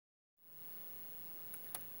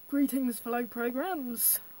Greetings fellow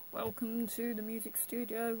programs, welcome to the music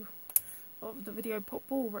studio of the Video Pop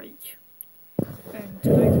Ball Reach. And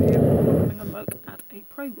today's video we're having a look at a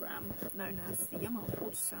program known as the Yamaha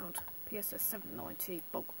portasound pss-790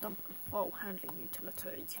 bulk dump and file handling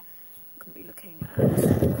utility. I'm going to be looking at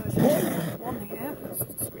version 1 here, as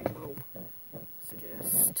the screen will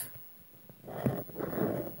suggest.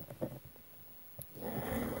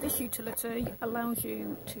 This utility allows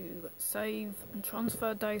you to save and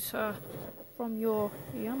transfer data from your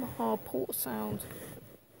Yamaha portasound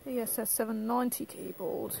pss-790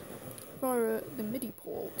 keyboard via the MIDI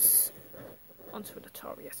ports onto an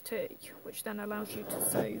Atari ST, which then allows you to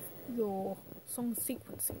save your song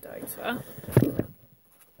sequencing data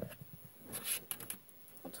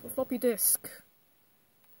onto a floppy disk.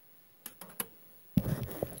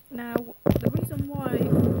 Now, the reason why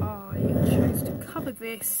I chose to cover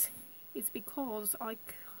this is because I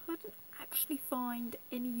couldn't actually find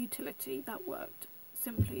any utility that worked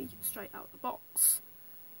simply straight out the box.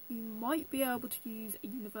 You might be able to use a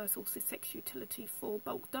universal SYSEX utility for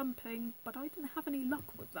bulk dumping, but I didn't have any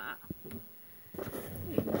luck with that.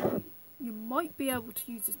 You might be able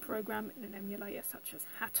to use this program in an emulator such as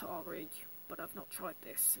Atari, but I've not tried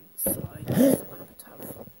this since I happen to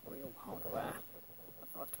have real hardware.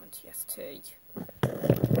 520 ST.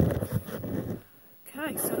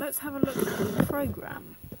 Okay, so let's have a look at the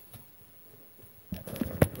program.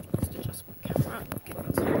 Just adjust my camera, give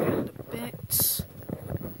it a bit.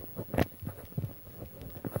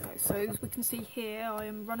 Okay, so as we can see here, I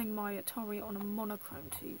am running my Atari on a monochrome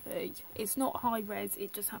TV. It's not high res,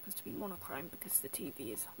 it just happens to be monochrome because the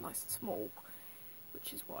TV is nice and small,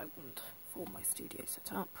 which is what I want for my studio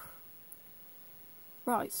setup.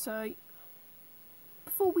 Right, so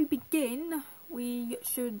before we begin, we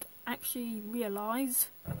should actually realise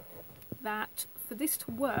that for this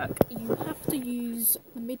to work, you have to use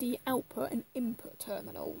the MIDI output and input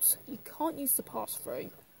terminals. You can't use the pass-through.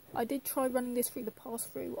 I did try running this through the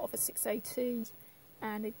pass-through of a 680,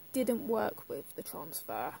 and it didn't work with the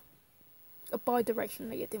transfer.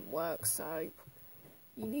 Bidirectionally, it didn't work, so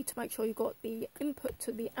you need to make sure you've got the input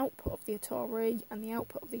to the output of the Atari and the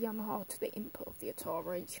output of the Yamaha to the input of the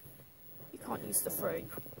Atari. You can't use the free.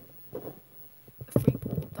 The free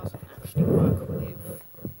port doesn't actually work with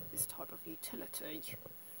this type of utility.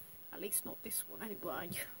 At least not this one anyway.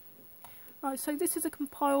 Right, so this is a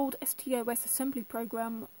compiled STOS assembly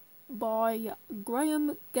program by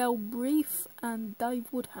Graham Galbraith and Dave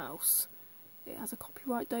Woodhouse. It has a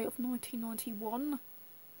copyright date of 1991.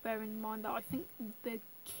 Bear in mind that I think the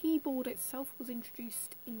keyboard itself was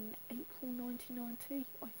introduced in April 1990,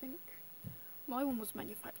 I think. My one was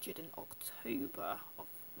manufactured in October of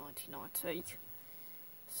 1990,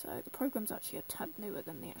 so the program's actually a tad newer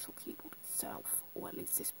than the actual keyboard itself, or at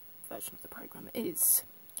least this version of the program is.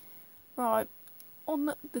 Right, on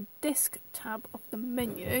the disk tab of the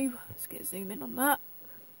menu, let's get a zoom in on that.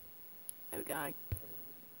 There we go.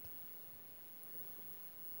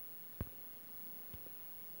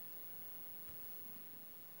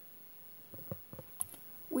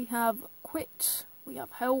 We have quit, we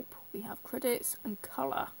have help, we have credits and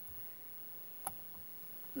colour.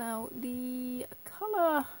 Now the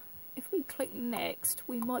colour, if we click next,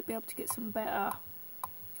 we might be able to get some better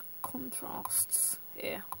contrasts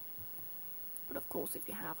here. But of course, if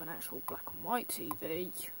you have an actual black and white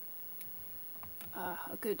TV,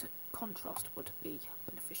 a good contrast would be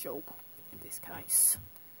beneficial in this case.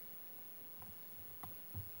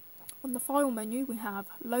 On the file menu we have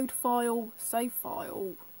load file, save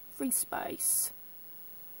file, free space,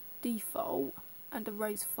 default and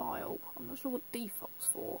erase file. I'm not sure what default's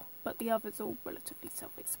for, but the others are all relatively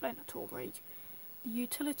self-explanatory. The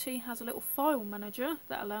utility has a little file manager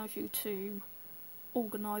that allows you to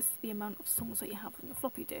organise the amount of songs that you have on your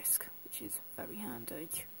floppy disk, which is very handy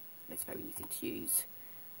and it's very easy to use.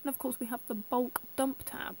 And of course we have the bulk dump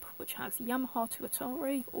tab, which has Yamaha to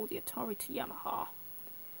Atari or the Atari to Yamaha.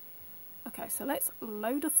 Okay, so let's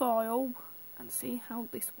load a file and see how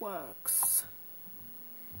this works.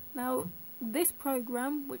 Now, this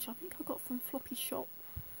program, which I think I got from Floppy Shop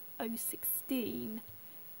 016,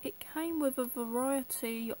 it came with a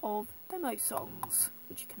variety of demo songs,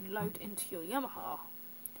 which you can load into your Yamaha.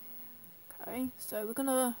 Okay, so we're going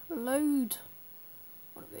to load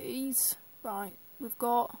one of these. Right, we've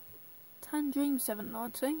got Tangerine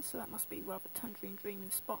 790, so that must be rather Tangerine Dream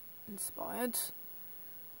inspired.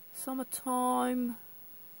 Summertime.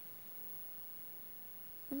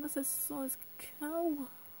 I think that says size cow.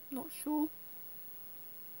 Not sure.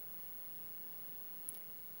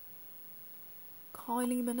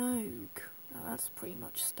 Kylie Minogue. Now that's pretty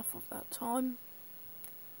much stuff of that time.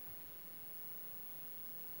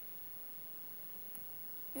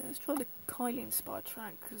 Let's try the Kylie inspired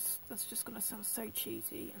track, because that's just going to sound so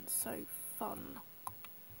cheesy and so fun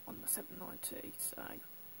on the 790. So,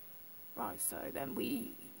 right, so then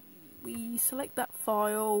we select that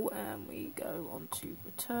file and we go on to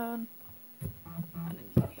return, and then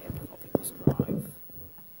you can hear the floppy disk drive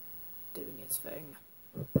doing its thing.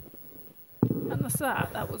 And that's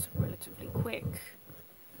that. That was relatively quick.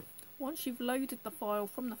 Once you've loaded the file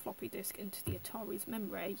from the floppy disk into the Atari's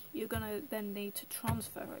memory, you're going to then need to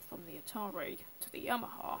transfer it from the Atari to the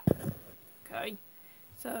Yamaha. Okay,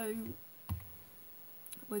 so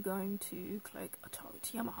we're going to click Atari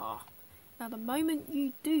to Yamaha. Now the moment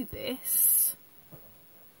you do this,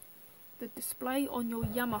 the display on your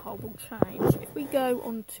Yamaha will change. If we go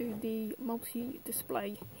onto the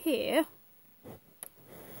multi-display here,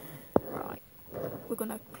 right, we're going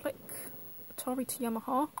to click Atari to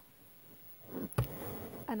Yamaha,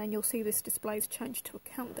 and then you'll see this display's changed to a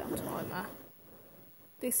countdown timer.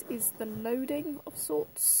 This is the loading of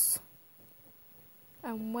sorts,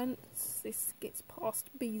 and once this gets past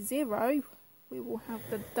B0, we will have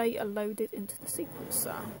the data loaded into the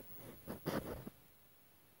sequencer.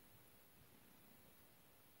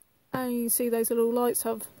 And you see those little lights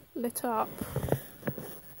have lit up.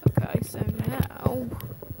 Okay, so now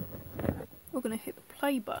we're going to hit the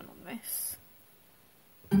play button on this.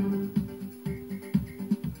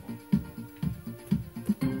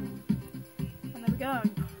 And there we go.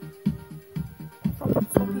 From the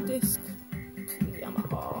floppy disk to the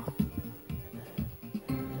Yamaha.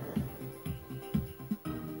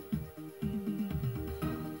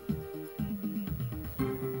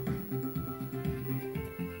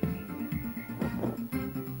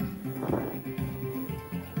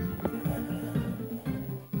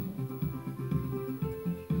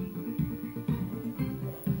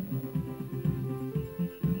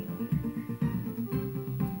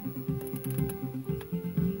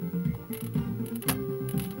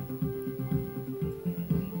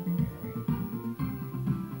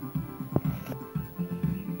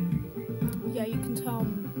 Yeah, you can tell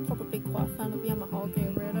I'm probably quite a fan of Yamaha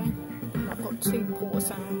gear, really. I've got two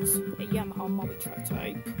portasounds, a Yamaha multi-track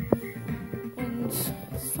tape, and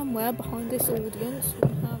somewhere behind this audience we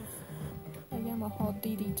have a Yamaha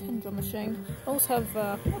DD10 drum machine. I also have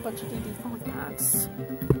a bunch of DD5 pads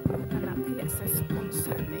and that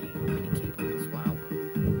pss-190 mini keyboard as well.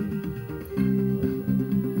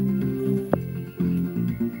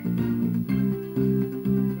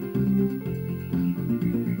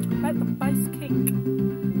 Let the bass kick.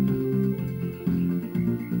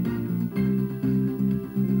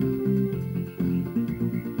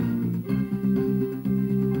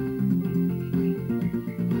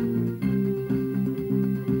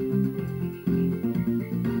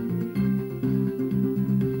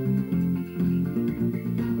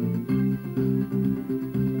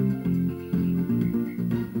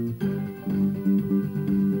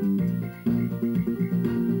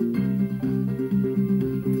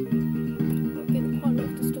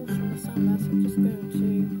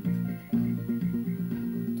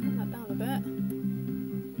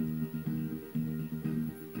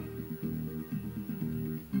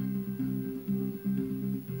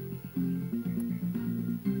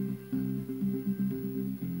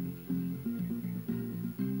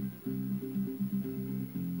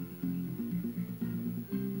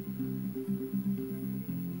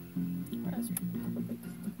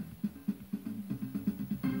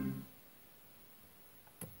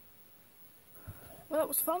 Well, that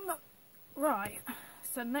was fun. Right,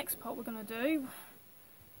 so the next part we're going to do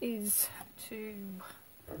is to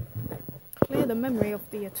clear the memory of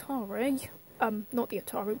the Atari. Not the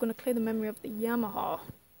Atari, we're going to clear the memory of the Yamaha.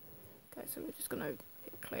 Okay, so we're just going to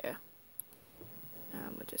hit clear.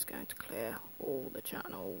 And we're just going to clear all the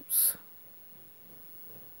channels.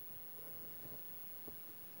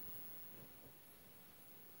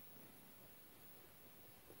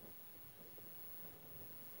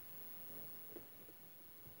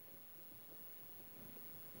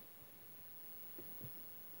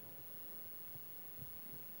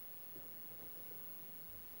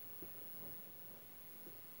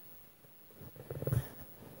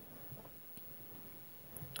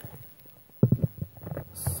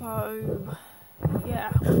 So,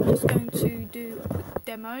 yeah, I'm just going to do a quick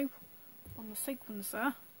demo on the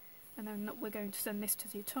sequencer, and then we're going to send this to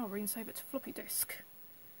the Atari and save it to floppy disk.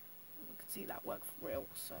 You can see that work for real,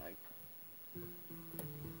 so...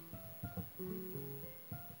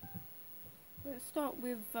 We'll start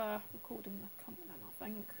with recording the accompaniment, I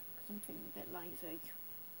think, because I'm feeling a bit lazy.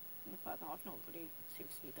 And the fact that I've not really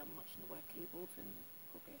seriously done much on the work keyboards in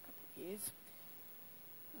probably a couple of years.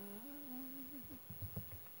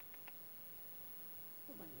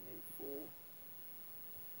 Running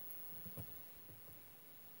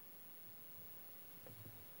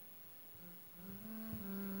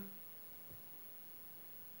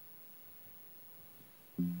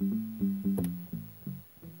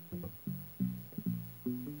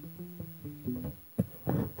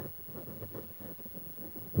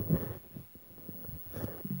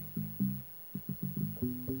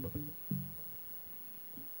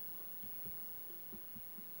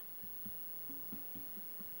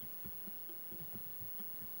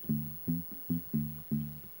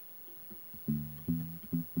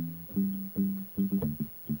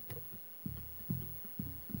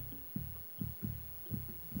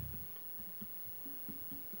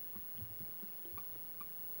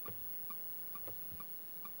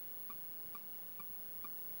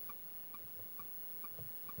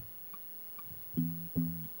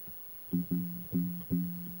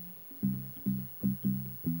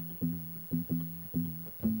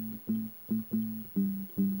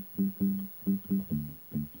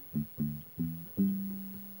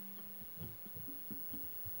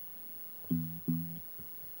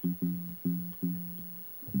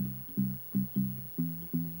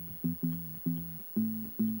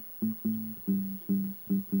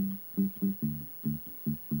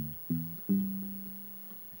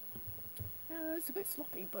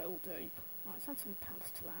but it'll do. Right, let's add some pads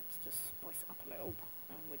to that to just spice it up a little,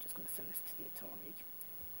 and we're just going to send this to the Atari.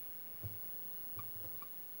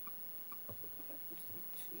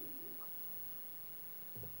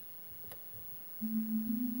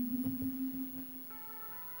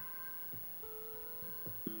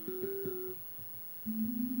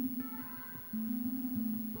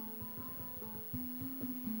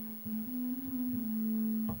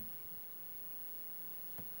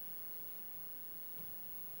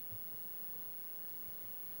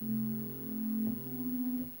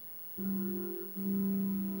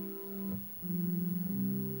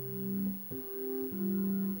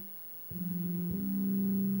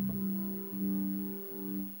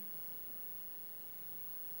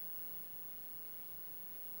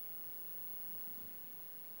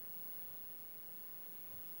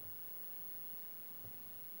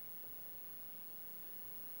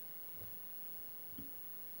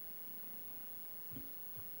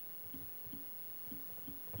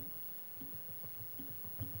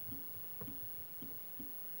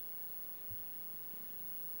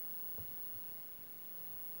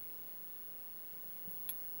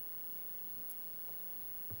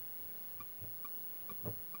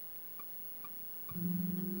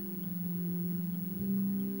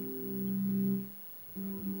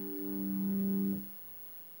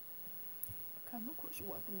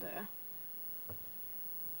 What happened there?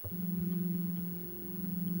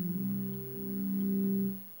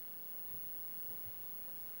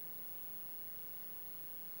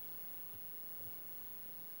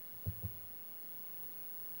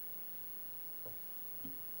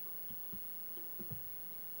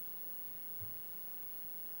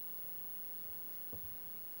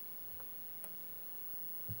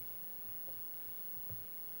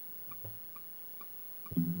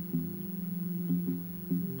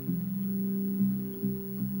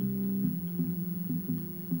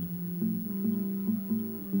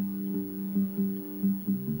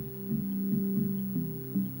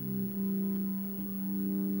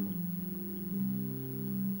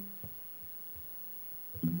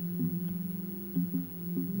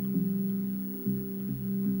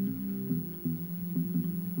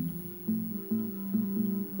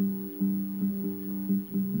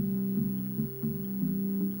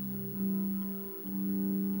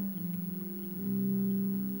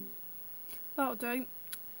 That'll do.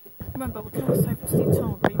 Remember, we can always save it to the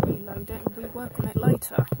Atari, reload it and rework on it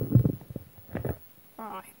later.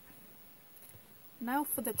 Right. Now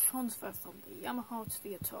for the transfer from the Yamaha to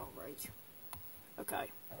the Atari.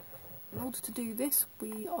 Okay. In order to do this,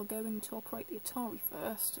 we are going to operate the Atari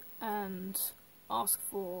first and ask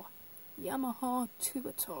for Yamaha to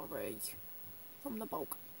Atari from the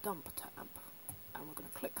bulk dump tab. And we're going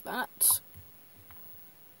to click that.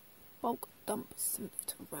 Bulk dump synth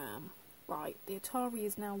to RAM. Right, the Atari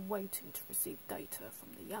is now waiting to receive data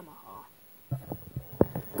from the Yamaha.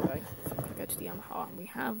 Okay, so I'm going to go to the Yamaha and we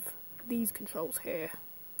have these controls here.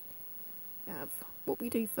 We have what we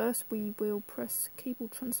do first, we will press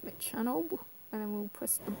keyboard transmit channel and then we'll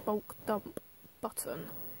press the bulk dump button.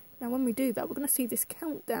 Now when we do that, we're going to see this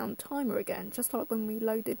countdown timer again, just like when we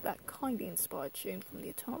loaded that kindly inspired tune from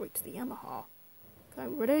the Atari to the Yamaha. Okay,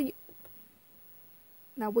 ready?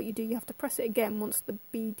 Now what you do, you have to press it again once the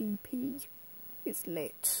BDP is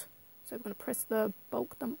lit. So we're going to press the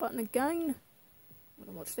bulk dump button again. I'm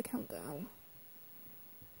going to watch the countdown.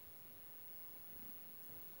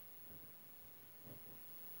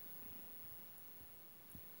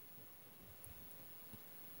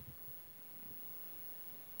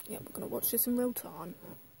 Yeah, we're going to watch this in real time.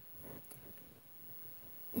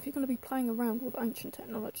 If you're going to be playing around with ancient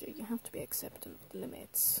technology, you have to be acceptant of the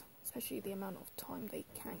limits, especially the amount of time they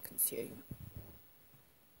can consume.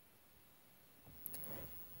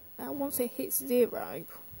 Now once it hits 0,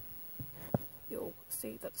 you'll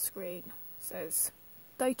see that the screen says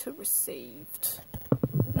data received.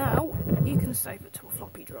 Now you can save it to a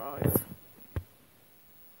floppy drive.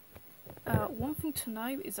 One thing to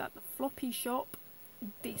know is that the floppy shop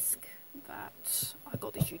disk that I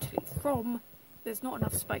got this utility from, there's not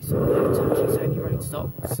enough space on there to actually save your own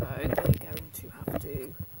stock, so we're going to have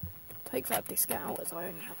to take that disk out as I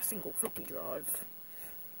only have a single floppy drive.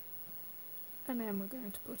 And then we're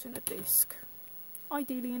going to put in a disk,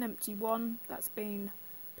 ideally an empty one that's been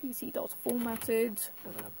PC-DOS formatted.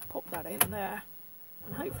 We're going to pop that in there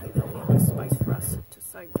and hopefully there'll be enough space for us to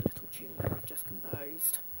save the little tune that we've just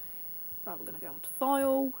composed. Right, we're going to go on to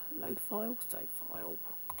File, Load File, Save File.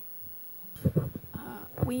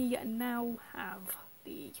 We now have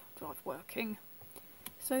the drive working,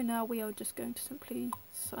 so now we are just going to simply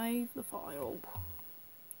save the file.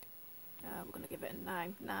 We're going to give it a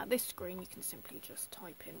name. Now this screen you can simply just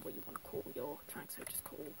type in what you want to call your track, so just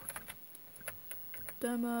call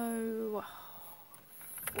demo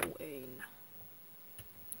 14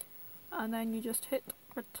 and then you just hit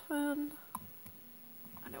return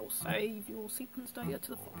and it will save your sequence data to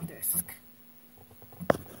the floppy disk.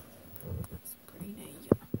 That's pretty neat.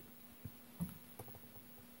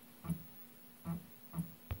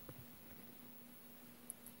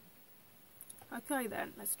 Okay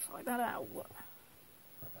then, let's try that out.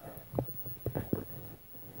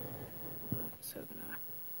 So we're going to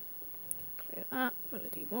clear that,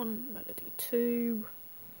 melody 1, melody 2.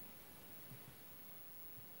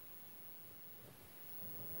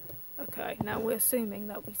 Okay, now we're assuming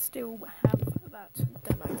that we still have that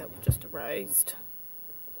demo that we just erased.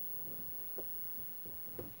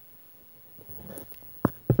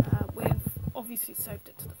 We've obviously saved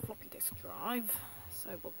it to the floppy disk drive, so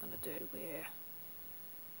what we're going to do, we're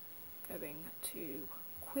going to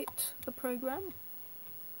quit the program.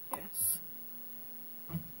 Yes.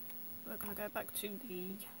 We're going to go back to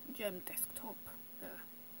the gem desktop,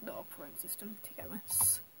 the operating system,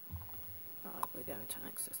 TOS. Right, we're going to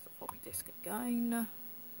access the floppy disk again.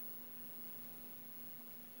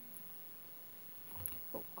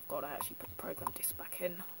 Oh, I've got to actually put the program disk back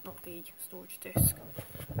in, not the storage disk.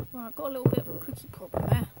 Right, I've got a little bit of a cookie problem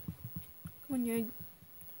there. We've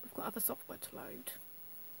got other software to load.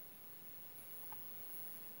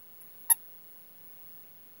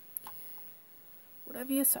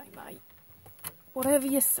 Whatever you say, mate. Whatever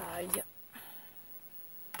you say.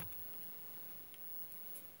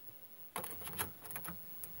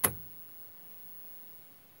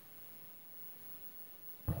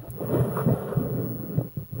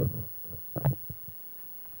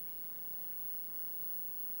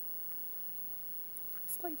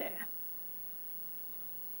 Stay there.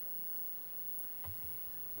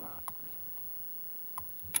 Right.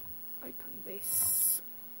 Open this.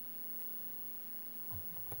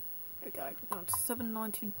 There we go. We're going to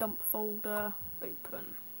 790 dump folder.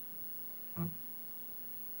 Open.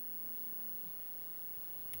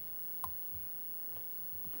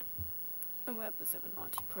 And we have the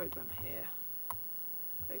 790 program here.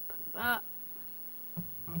 Open that.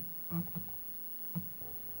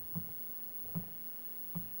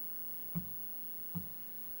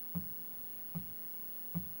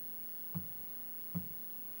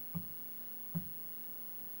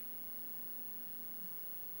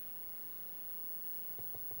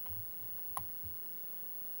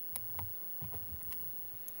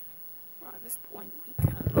 Right, at this point we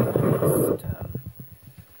can just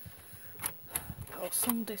put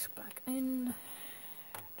some disk back in.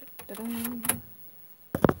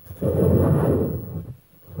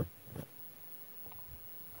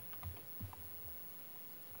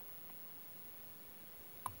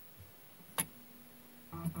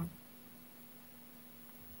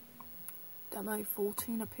 Demo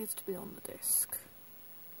 14 appears to be on the disk.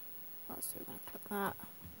 Right, so we're going to click that.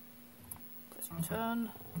 Press return.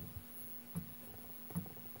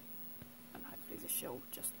 And hopefully this shall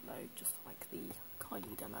just load just like the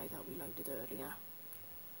Kylie demo that we loaded earlier.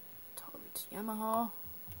 Atari Yamaha.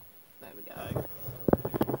 There we go.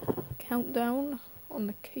 Countdown on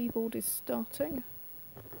the keyboard is starting.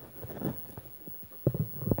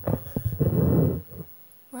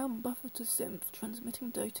 Round buffer to synth, transmitting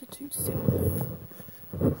data to synth.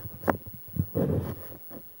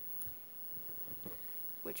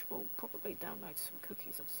 Which will probably download some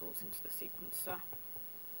cookies of sorts into the sequencer.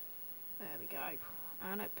 There we go.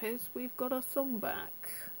 And it appears we've got our song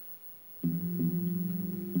back.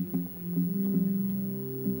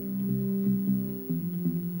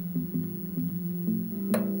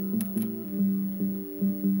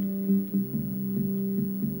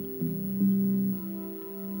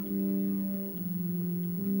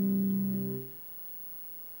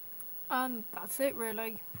 And that's it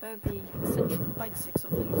really. They're the essential basics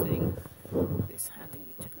of using this handy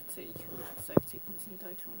utility to save sequencing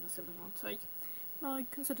data on the 790. And I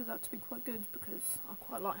consider that to be quite good because I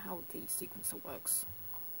quite like how the sequencer works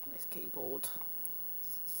on this keyboard.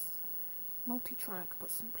 It's multi-track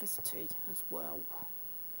but simplicity as well.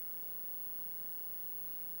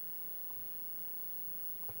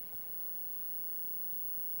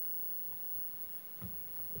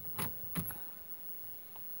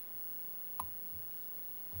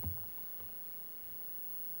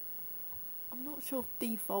 I'm not sure if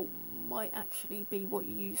default might actually be what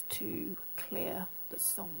you use to clear the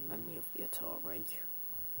song memory of the Atari.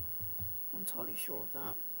 I'm entirely sure of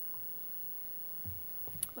that.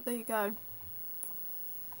 But there you go.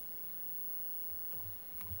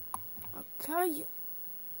 Okay.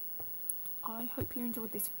 I hope you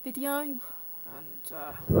enjoyed this video and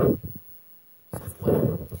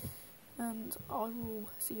software, and I will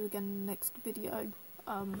see you again in the next video. I'd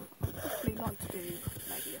probably like to do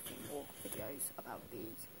maybe a few more videos about the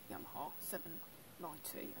Yamaha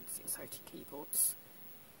 790 and 680 keyboards.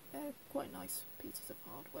 They're quite nice pieces of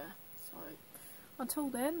hardware. So until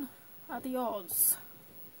then, adios.